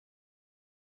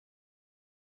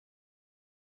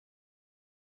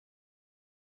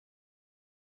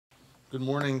Good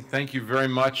morning. Thank you very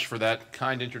much for that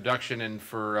kind introduction and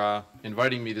for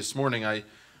inviting me this morning. I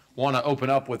want to open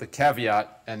up with a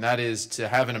caveat, and that is to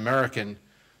have an American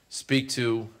speak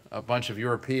to a bunch of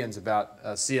Europeans about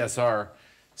CSR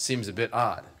seems a bit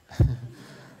odd.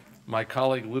 My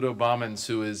colleague Ludo Baumans,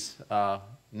 who is not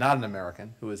an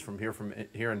American, who is from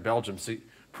here in Belgium,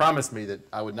 promised me that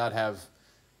I would not have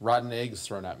rotten eggs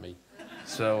thrown at me.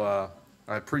 So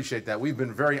I appreciate that. We've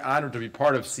been very honored to be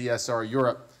part of CSR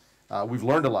Europe. We've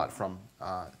learned a lot from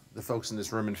the folks in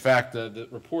this room. In fact, the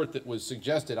report that was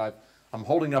suggested, I'm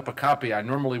holding up a copy. I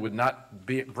normally would not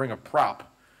bring a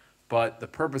prop, but the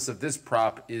purpose of this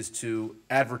prop is to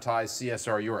advertise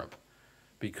CSR Europe,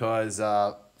 because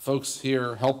folks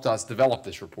here helped us develop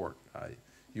this report.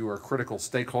 You are a critical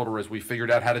stakeholder as we figured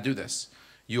out how to do this.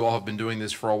 You all have been doing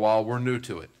this for a while. We're new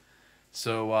to it.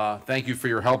 So thank you for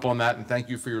your help on that, and thank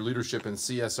you for your leadership in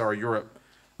CSR Europe.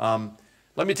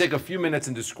 Let me take a few minutes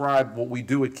and describe what we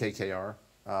do at KKR,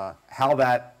 how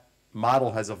that model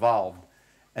has evolved,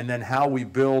 and then how we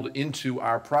build into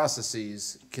our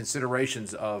processes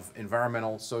considerations of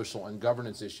environmental, social, and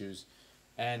governance issues,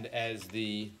 and as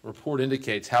the report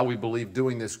indicates, how we believe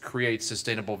doing this creates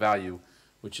sustainable value,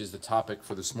 which is the topic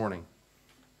for this morning.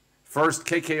 First,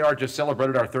 KKR just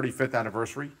celebrated our 35th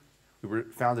anniversary. We were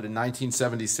founded in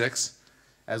 1976.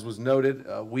 As was noted,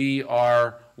 we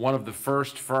are one of the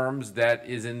first firms that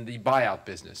is in the buyout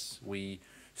business. We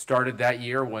started that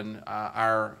year when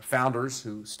our founders,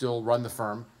 who still run the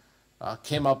firm,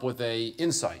 came up with an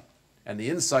insight. And the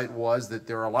insight was that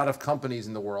there are a lot of companies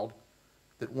in the world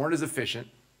that weren't as efficient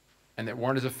and that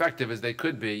weren't as effective as they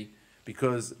could be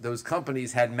because those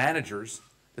companies had managers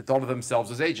that thought of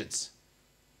themselves as agents.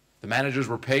 The managers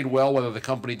were paid well whether the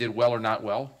company did well or not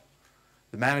well.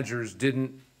 The managers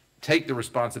didn't take the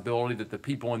responsibility that the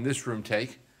people in this room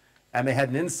take, and they had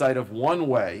an insight of one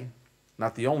way,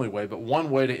 not the only way, but one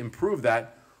way to improve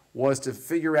that was to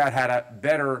figure out how to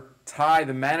better tie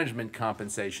the management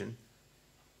compensation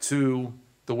to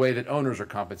the way that owners are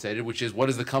compensated, which is what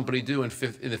does the company do in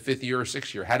the fifth year or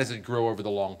sixth year? How does it grow over the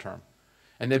long term?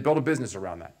 And they built a business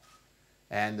around that.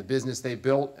 And the business they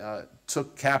built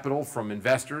took capital from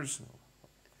investors,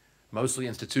 mostly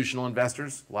institutional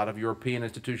investors, a lot of European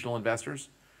institutional investors,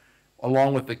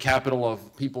 along with the capital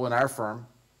of people in our firm,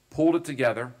 pulled it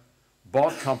together,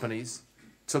 bought companies,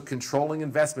 took controlling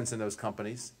investments in those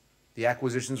companies. The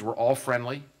acquisitions were all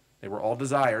friendly, they were all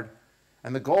desired,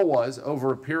 and the goal was,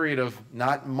 over a period of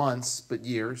not months, but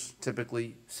years,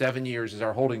 typically 7 years is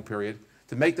our holding period,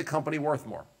 to make the company worth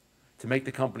more, to make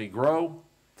the company grow,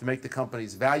 to make the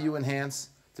company's value enhance,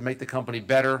 to make the company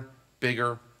better,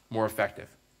 bigger, more effective.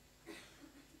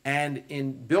 And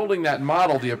in building that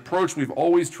model, the approach we've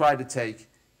always tried to take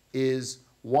is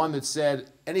one that said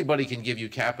anybody can give you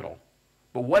capital,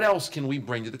 but what else can we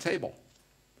bring to the table?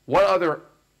 What other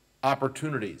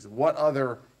opportunities, what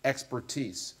other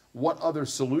expertise, what other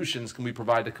solutions can we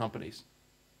provide to companies?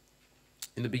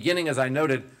 In the beginning, as I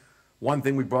noted, one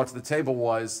thing we brought to the table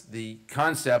was the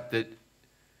concept that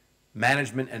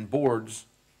management and boards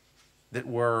that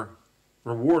were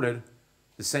rewarded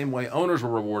the same way owners were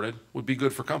rewarded would be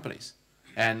good for companies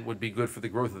and would be good for the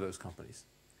growth of those companies.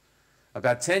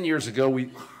 About 10 years ago, we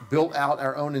built out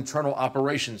our own internal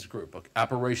operations group, an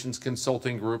operations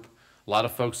consulting group. A lot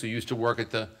of folks who used to work at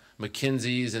the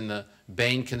McKinseys and the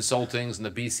Bain Consultings and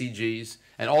the BCGs,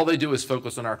 and all they do is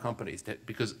focus on our companies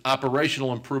because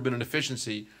operational improvement and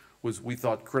efficiency was, we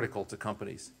thought, critical to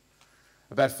companies.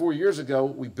 About 4 years ago,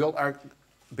 we built our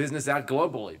business out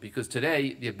globally because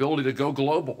today the ability to go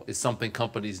global is something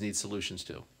companies need solutions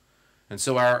to. And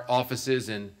so our offices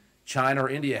in China or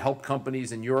India help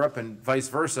companies in Europe and vice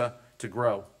versa to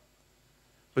grow.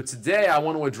 But today I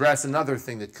want to address another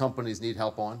thing that companies need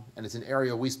help on, and it's an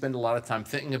area we spend a lot of time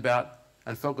thinking about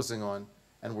and focusing on,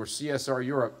 and where CSR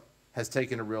Europe has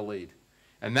taken a real lead.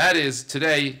 And that is,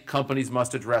 today companies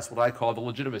must address what I call the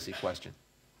legitimacy question.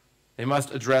 They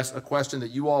must address a question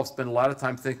that you all have spent a lot of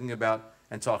time thinking about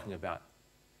and talking about.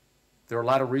 There are a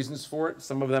lot of reasons for it.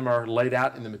 Some of them are laid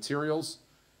out in the materials,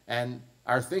 and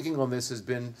our thinking on this has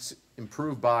been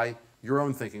improved by your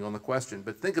own thinking on the question.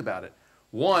 But think about it.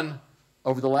 One,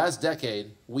 over the last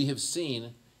decade, we have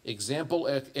seen example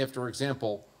after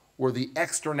example where the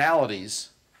externalities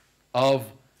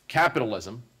of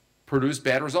capitalism produce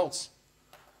bad results.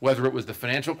 Whether it was the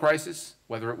financial crisis,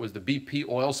 whether it was the BP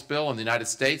oil spill in the United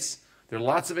States, there are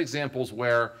lots of examples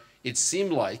where it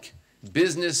seemed like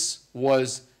business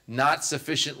was not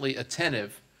sufficiently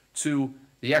attentive to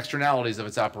the externalities of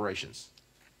its operations.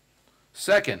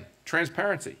 Second,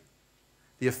 transparency.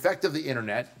 The effect of the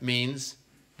internet means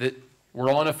that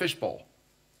we're all in a fishbowl.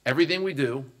 Everything we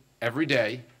do every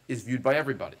day is viewed by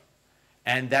everybody.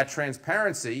 And that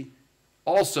transparency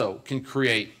also can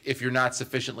create, if you're not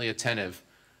sufficiently attentive,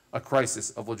 a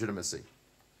crisis of legitimacy.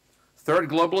 Third,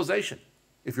 globalization.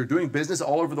 If you're doing business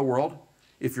all over the world,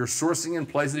 if you're sourcing in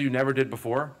places you never did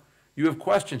before, you have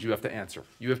questions you have to answer.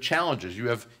 You have challenges. You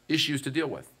have issues to deal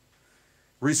with.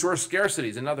 Resource scarcity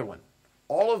is another one.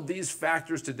 All of these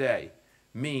factors today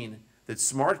mean that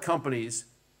smart companies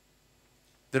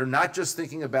that are not just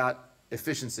thinking about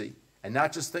efficiency and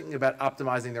not just thinking about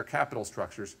optimizing their capital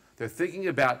structures, they're thinking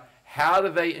about how do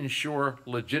they ensure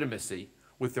legitimacy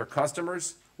with their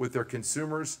customers, with their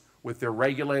consumers, with their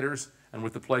regulators, and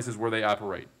with the places where they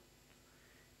operate.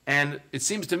 And it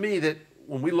seems to me that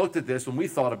when we looked at this, when we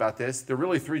thought about this, there are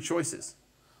really three choices.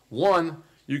 One,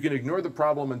 you can ignore the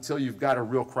problem until you've got a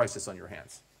real crisis on your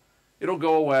hands. It'll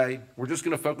go away. We're just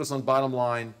going to focus on bottom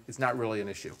line. It's not really an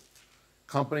issue.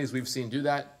 Companies we've seen do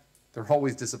that. They're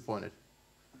always disappointed.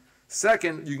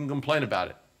 Second, you can complain about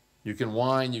it. You can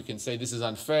whine. You can say this is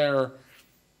unfair.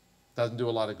 Doesn't do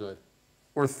a lot of good.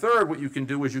 Or third, what you can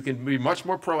do is you can be much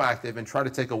more proactive and try to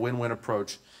take a win-win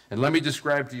approach. And let me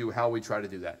describe to you how we try to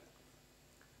do that.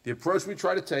 The approach we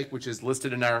try to take, which is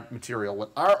listed in our material,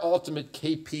 what our ultimate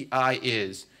KPI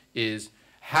is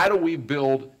how do we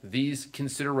build these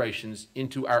considerations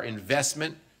into our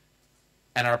investment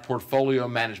and our portfolio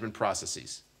management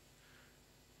processes.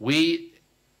 We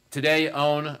today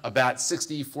own about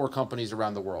 64 companies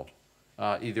around the world.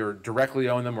 Either directly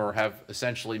own them or have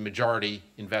essentially majority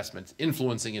investments,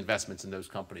 influencing investments in those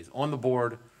companies. On the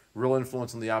board, real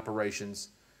influence on the operations.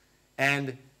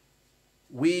 And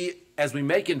we, as we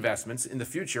make investments in the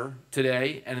future,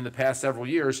 today and in the past several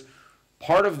years,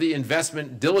 part of the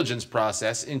investment diligence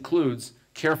process includes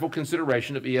careful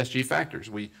consideration of ESG factors.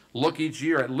 We look each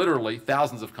year at literally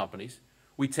thousands of companies.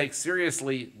 We take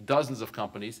seriously dozens of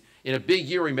companies. In a big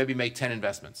year, we maybe make 10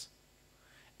 investments.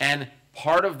 And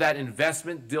part of that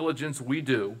investment diligence we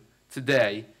do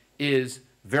today is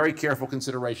very careful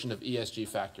consideration of ESG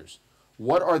factors.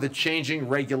 What are the changing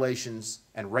regulations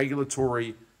and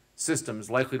regulatory systems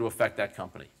likely to affect that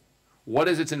company? What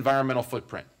is its environmental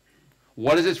footprint?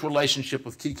 What is its relationship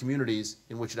with key communities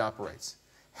in which it operates?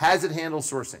 Has it handled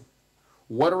sourcing?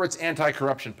 What are its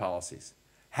anti-corruption policies?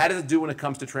 How does it do when it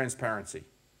comes to transparency?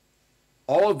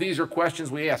 All of these are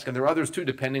questions we ask, and there are others too,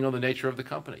 depending on the nature of the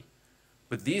company.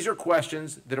 But these are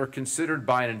questions that are considered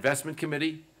by an investment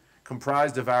committee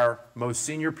comprised of our most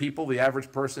senior people. The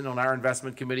average person on our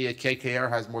investment committee at KKR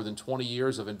has more than 20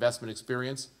 years of investment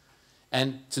experience.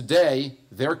 And today,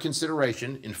 their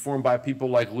consideration, informed by people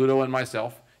like Ludo and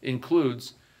myself,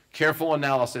 includes careful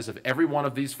analysis of every one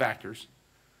of these factors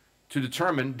to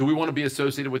determine, do we want to be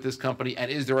associated with this company,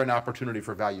 and is there an opportunity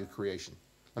for value creation?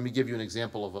 Let me give you an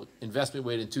example of an investment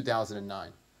we made in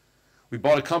 2009. We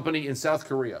bought a company in South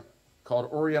Korea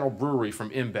called Oriental Brewery from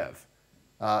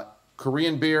InBev.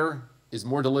 Korean beer is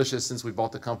more delicious since we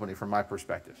bought the company, from my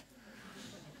perspective.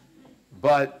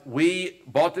 But we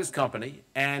bought this company,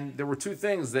 and there were two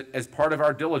things that, as part of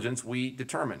our diligence, we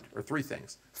determined, or three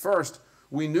things. First,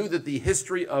 we knew that the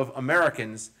history of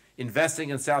Americans investing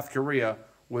in South Korea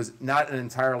was not an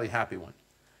entirely happy one.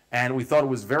 And we thought it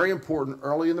was very important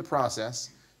early in the process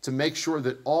to make sure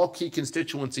that all key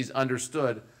constituencies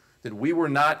understood that we were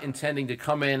not intending to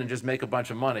come in and just make a bunch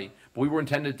of money, but we were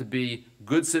intended to be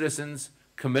good citizens,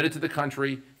 committed to the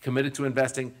country, committed to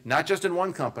investing, not just in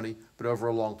one company, but over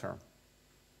a long term.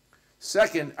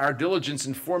 Second, our diligence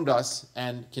informed us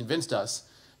and convinced us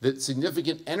that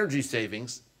significant energy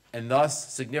savings and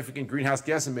thus significant greenhouse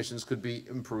gas emissions could be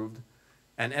improved,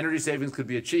 and energy savings could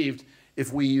be achieved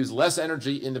if we use less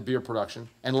energy in the beer production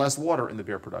and less water in the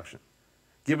beer production.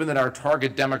 Given that our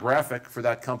target demographic for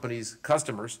that company's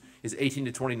customers is 18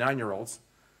 to 29-year-olds,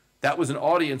 that was an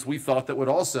audience we thought that would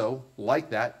also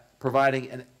like that, providing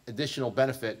an additional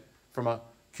benefit from a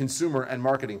consumer and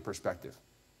marketing perspective.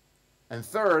 And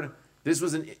third, this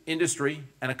was an industry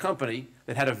and a company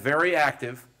that had a very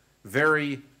active,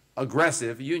 very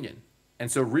aggressive union.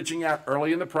 And so reaching out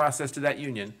early in the process to that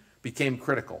union became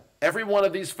critical. Every one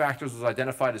of these factors was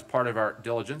identified as part of our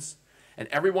diligence. And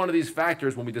every one of these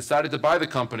factors, when we decided to buy the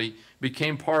company,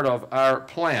 became part of our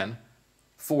plan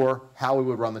for how we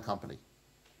would run the company.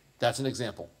 That's an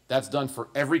example. That's done for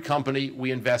every company we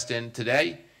invest in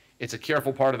today. It's a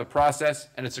careful part of the process,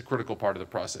 and it's a critical part of the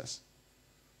process.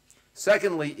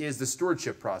 Secondly is the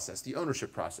stewardship process, the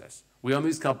ownership process. We own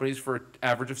these companies for an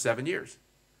average of 7 years.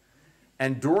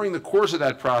 And during the course of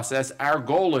that process, our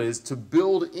goal is to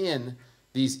build in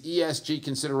these ESG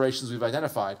considerations we've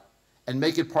identified and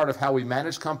make it part of how we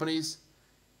manage companies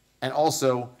and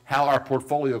also how our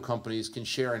portfolio companies can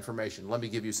share information. Let me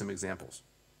give you some examples.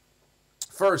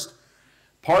 First,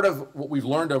 Part of what we've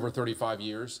learned over 35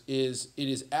 years is it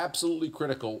is absolutely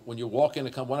critical when you walk in a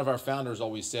company. One of our founders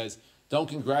always says, don't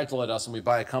congratulate us when we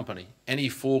buy a company. Any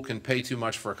fool can pay too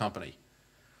much for a company.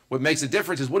 What makes a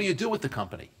difference is what do you do with the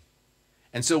company?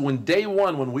 And so when day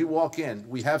one, when we walk in,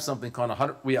 we have something called a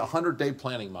 100-day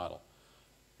planning model.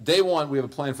 Day one, we have a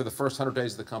plan for the first 100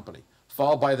 days of the company,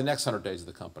 followed by the next 100 days of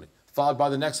the company, followed by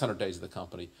the next 100 days of the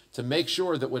company, to make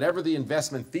sure that whatever the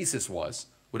investment thesis was,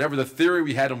 whatever the theory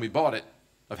we had when we bought it,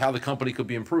 of how the company could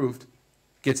be improved,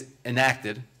 gets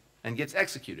enacted and gets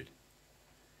executed.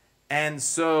 And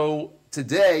so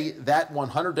today, that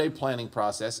 100-day planning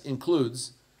process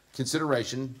includes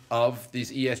consideration of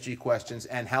these ESG questions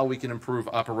and how we can improve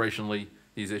operationally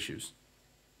these issues.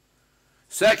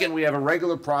 Second, we have a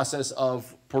regular process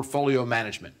of portfolio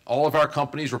management. All of our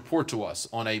companies report to us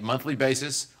on a monthly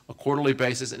basis, a quarterly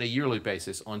basis, and a yearly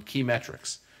basis on key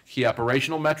metrics. Key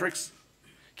operational metrics,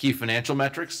 key financial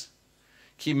metrics,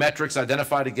 key metrics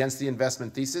identified against the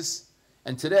investment thesis.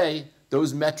 And today,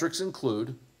 those metrics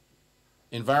include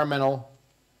environmental,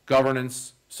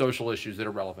 governance, social issues that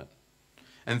are relevant.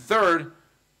 And third,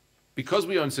 because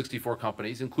we own 64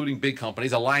 companies, including big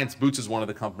companies, Alliance Boots is one of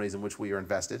the companies in which we are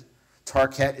invested.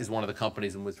 Tarkett is one of the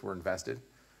companies in which we're invested.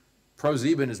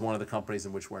 ProSieben is one of the companies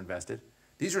in which we're invested.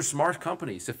 These are smart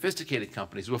companies, sophisticated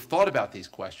companies who have thought about these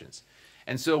questions.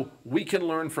 And so we can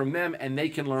learn from them and they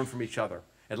can learn from each other.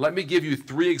 And let me give you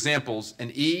 3 examples,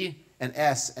 an E, an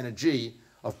S, and a G,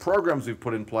 of programs we've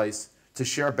put in place to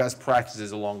share best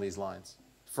practices along these lines.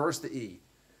 First, the E.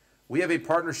 We have a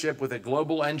partnership with a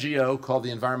global NGO called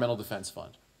the Environmental Defense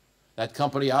Fund. That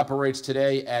company operates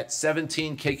today at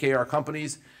 17 KKR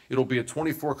companies. It'll be at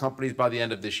 24 companies by the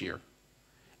end of this year.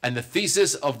 And the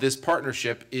thesis of this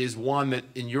partnership is one that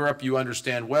in Europe you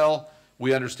understand well,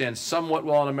 we understand somewhat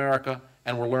well in America,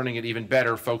 and we're learning it even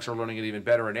better. Folks are learning it even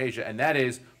better in Asia, and that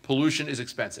is pollution is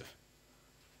expensive.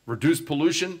 Reduce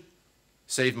pollution,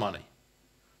 save money.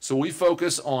 So we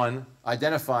focus on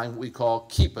identifying what we call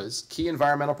KEPAs, key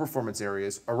environmental performance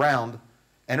areas, around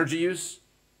energy use,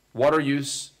 water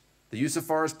use, the use of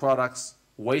forest products,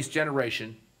 waste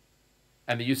generation,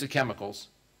 and the use of chemicals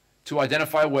to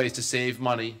identify ways to save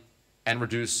money and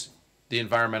reduce the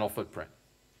environmental footprint.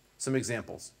 Some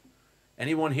examples.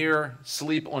 Anyone here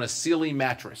sleep on a Sealy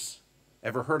mattress?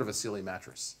 Ever heard of a Sealy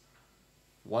mattress?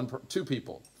 2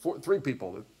 people, 3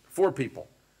 people, 4 people.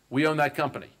 We own that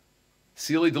company.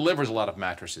 Sealy delivers a lot of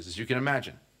mattresses, as you can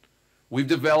imagine. We've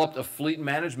developed a fleet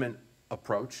management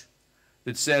approach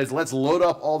that says, let's load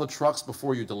up all the trucks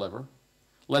before you deliver.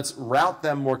 Let's route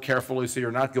them more carefully so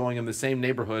you're not going in the same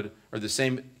neighborhood or the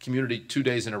same community 2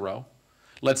 days in a row.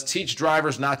 Let's teach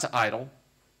drivers not to idle.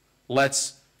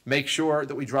 Let's make sure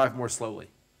that we drive more slowly.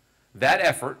 That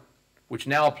effort, which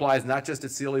now applies not just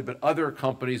at Sealy, but other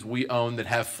companies we own that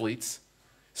have fleets,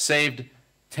 saved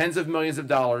tens of millions of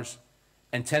dollars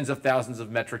and tens of thousands of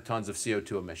metric tons of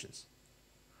CO2 emissions.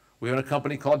 We own a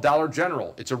company called Dollar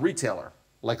General. It's a retailer.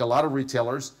 Like a lot of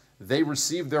retailers, they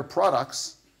receive their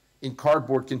products in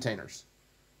cardboard containers.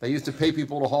 They used to pay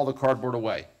people to haul the cardboard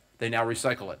away. They now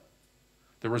recycle it.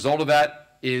 The result of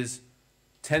that is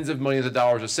tens of millions of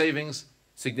dollars of savings,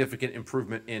 significant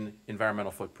improvement in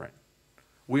environmental footprint.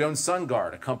 We own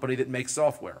SunGuard, a company that makes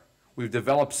software. We've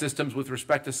developed systems with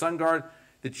respect to SunGuard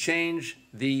that change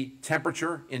the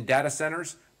temperature in data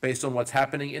centers based on what's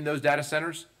happening in those data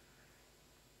centers,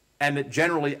 and that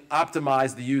generally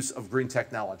optimize the use of green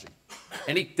technology.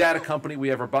 Any data company we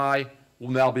ever buy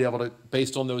will now be able to,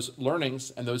 based on those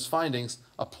learnings and those findings,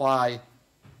 apply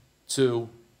to,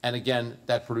 and again,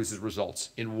 that produces results.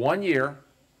 In 1 year,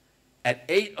 at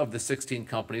 8 of the 16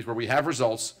 companies where we have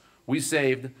results, we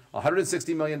saved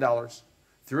 $160 million,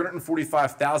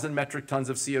 345,000 metric tons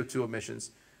of CO2 emissions,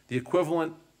 the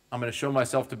equivalent, I'm going to show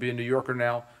myself to be a New Yorker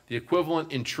now, the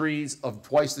equivalent in trees of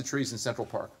twice the trees in Central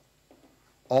Park.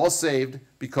 All saved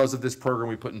because of this program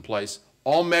we put in place,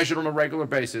 all measured on a regular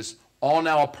basis, all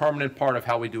now a permanent part of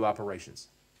how we do operations.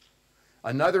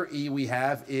 Another E we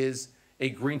have is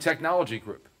a green technology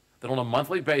group that on a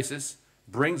monthly basis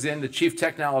brings in the chief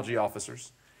technology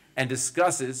officers and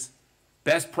discusses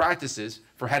best practices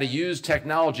for how to use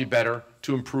technology better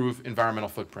to improve environmental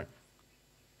footprint.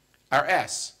 Our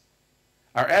S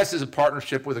is a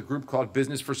partnership with a group called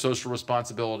Business for Social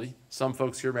Responsibility. Some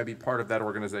folks here may be part of that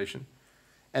organization.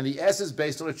 And the S is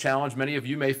based on a challenge many of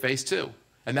you may face too,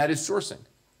 and that is sourcing.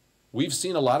 We've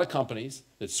seen a lot of companies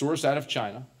that source out of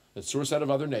China, that source out of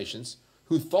other nations,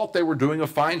 who thought they were doing a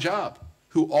fine job,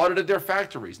 who audited their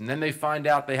factories, and then they find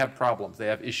out they have problems, they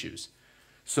have issues.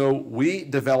 So we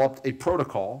developed a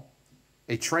protocol,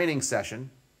 a training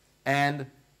session, and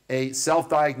a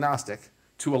self-diagnostic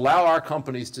to allow our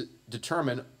companies to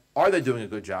determine, are they doing a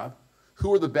good job?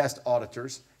 Who are the best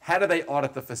auditors? How do they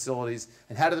audit the facilities?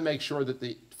 And how do they make sure that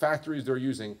the factories they're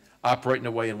using operate in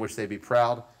a way in which they be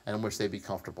proud and in which they be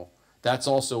comfortable? That's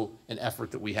also an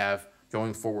effort that we have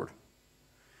going forward.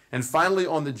 And finally,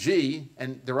 on the G,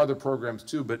 and there are other programs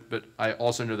too, but I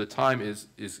also know the time is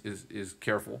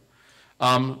careful.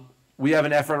 We have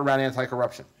an effort around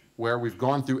anti-corruption, where we've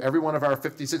gone through every one of our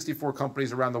 64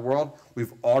 companies around the world.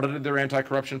 We've audited their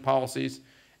anti-corruption policies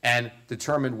and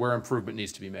determined where improvement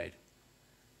needs to be made.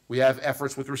 We have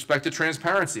efforts with respect to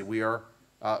transparency. We are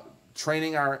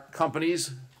training our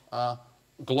companies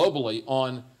globally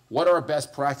on what are our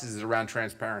best practices around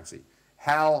transparency.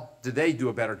 How do they do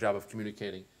a better job of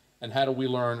communicating? And how do we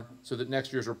learn so that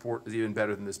next year's report is even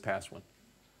better than this past one?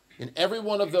 In every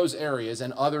one of those areas,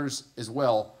 and others as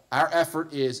well, our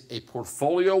effort is a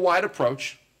portfolio-wide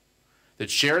approach that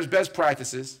shares best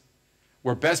practices,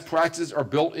 where best practices are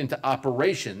built into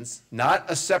operations, not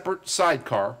a separate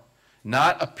sidecar,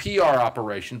 not a PR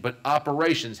operation, but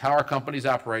operations, how our companies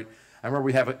operate. I remember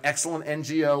we have an excellent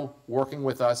NGO working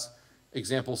with us,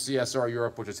 example CSR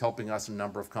Europe, which is helping us in a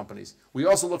number of companies. We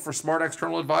also look for smart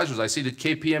external advisors. I see that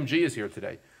KPMG is here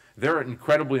today. They're an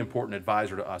incredibly important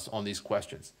advisor to us on these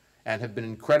questions and have been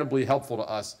incredibly helpful to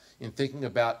us in thinking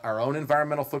about our own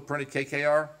environmental footprint at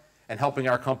KKR and helping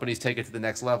our companies take it to the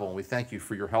next level. And we thank you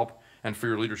for your help and for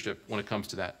your leadership when it comes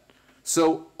to that.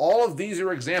 So all of these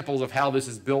are examples of how this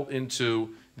is built into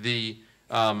the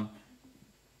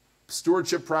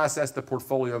stewardship process, the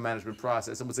portfolio management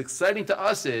process. And what's exciting to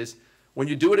us is when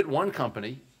you do it at one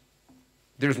company,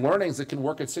 there's learnings that can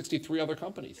work at 63 other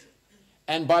companies.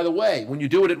 And by the way, when you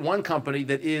do it at one company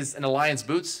that is an Alliance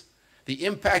Boots, the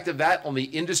impact of that on the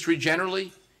industry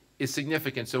generally is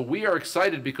significant. So we are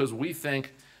excited because we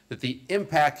think that the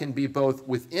impact can be both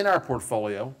within our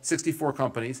portfolio, 64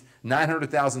 companies,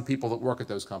 900,000 people that work at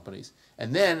those companies.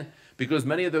 And then, because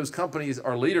many of those companies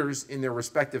are leaders in their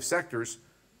respective sectors,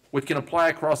 which can apply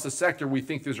across the sector, we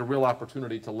think there's a real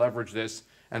opportunity to leverage this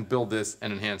and build this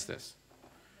and enhance this.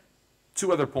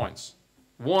 Two other points.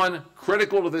 One,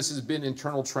 critical to this has been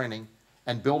internal training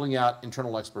and building out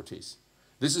internal expertise.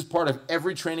 This is part of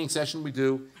every training session we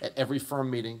do at every firm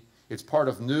meeting. It's part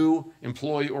of new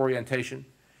employee orientation.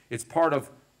 It's part of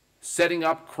setting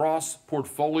up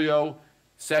cross-portfolio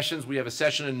sessions. We have a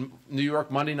session in New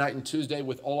York Monday night and Tuesday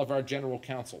with all of our general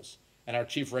counsels and our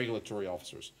chief regulatory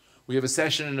officers. We have a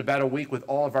session in about a week with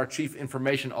all of our chief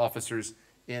information officers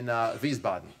in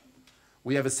Wiesbaden.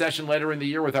 We have a session later in the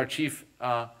year with our chief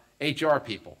HR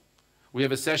people. We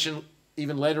have a session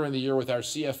even later in the year with our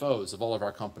CFOs of all of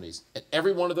our companies. At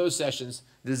every one of those sessions,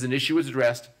 this is an issue is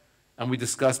addressed, and we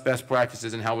discuss best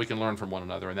practices and how we can learn from one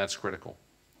another, and that's critical.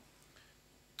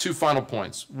 Two final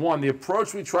points. One, the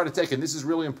approach we try to take, and this is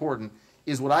really important,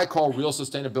 is what I call real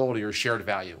sustainability or shared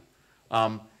value.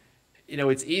 You know,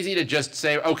 it's easy to just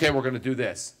say, okay, we're going to do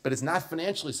this, but it's not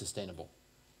financially sustainable.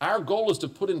 Our goal is to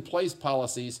put in place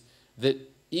policies that,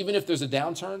 even if there's a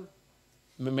downturn,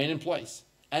 remain in place,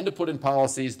 and to put in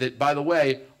policies that, by the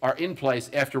way, are in place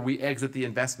after we exit the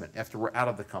investment, after we're out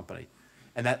of the company.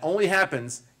 And that only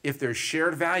happens if there's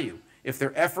shared value, if there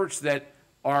are efforts that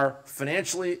are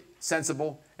financially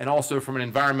sensible and also from an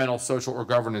environmental, social, or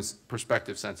governance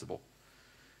perspective sensible.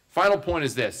 Final point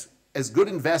is this. As good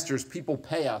investors, people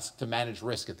pay us to manage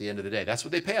risk at the end of the day. That's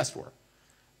what they pay us for.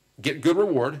 Get good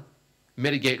reward,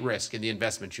 mitigate risk in the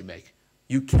investments you make.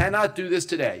 You cannot do this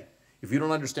today if you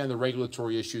don't understand the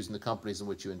regulatory issues in the companies in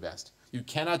which you invest. You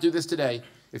cannot do this today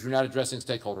if you're not addressing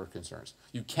stakeholder concerns.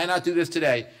 You cannot do this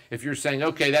today if you're saying,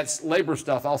 okay, that's labor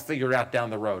stuff, I'll figure it out down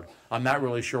the road. I'm not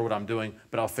really sure what I'm doing,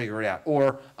 but I'll figure it out.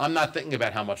 Or I'm not thinking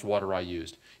about how much water I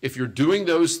used. If you're doing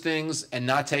those things and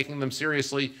not taking them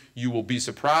seriously, you will be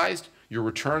surprised, your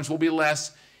returns will be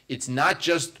less. It's not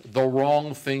just the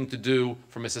wrong thing to do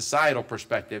from a societal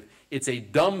perspective, it's a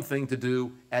dumb thing to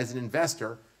do as an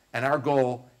investor, and our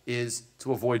goal is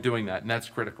to avoid doing that, and that's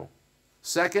critical.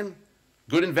 Second,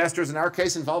 good investors in our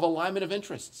case involve alignment of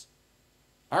interests.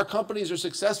 Our companies are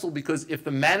successful because if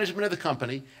the management of the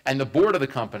company and the board of the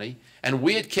company and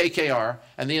we at KKR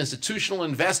and the institutional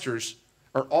investors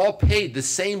are all paid the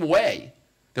same way,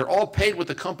 they're all paid what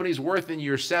the company's worth in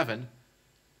year 7,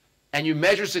 and you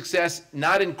measure success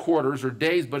not in quarters or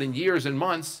days, but in years and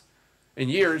months, in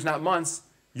years, not months,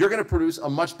 you're going to produce a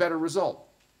much better result.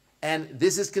 And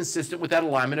this is consistent with that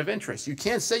alignment of interest. You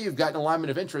can't say you've got an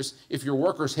alignment of interest if your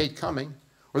workers hate coming,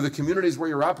 or the communities where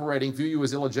you're operating view you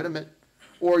as illegitimate,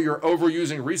 or you're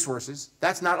overusing resources.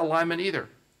 That's not alignment either.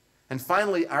 And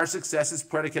finally, our success is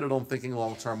predicated on thinking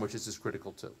long-term, which is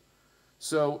critical too.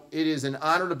 So it is an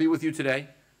honor to be with you today.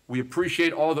 We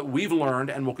appreciate all that we've learned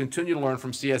and will continue to learn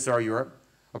from CSR Europe.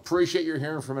 Appreciate your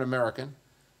hearing from an American.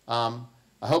 I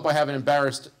hope I haven't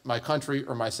embarrassed my country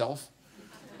or myself.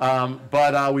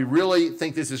 But we really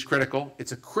think this is critical.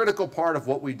 It's a critical part of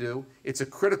what we do. It's a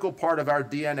critical part of our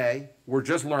DNA. We're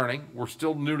just learning. We're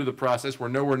still new to the process. We're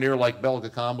nowhere near like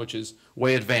Belgacom, which is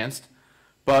way advanced.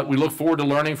 But we look forward to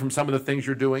learning from some of the things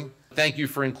you're doing. Thank you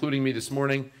for including me this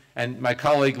morning. And my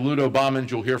colleague Ludo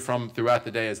Baumans you'll hear from throughout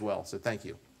the day as well. So thank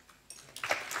you.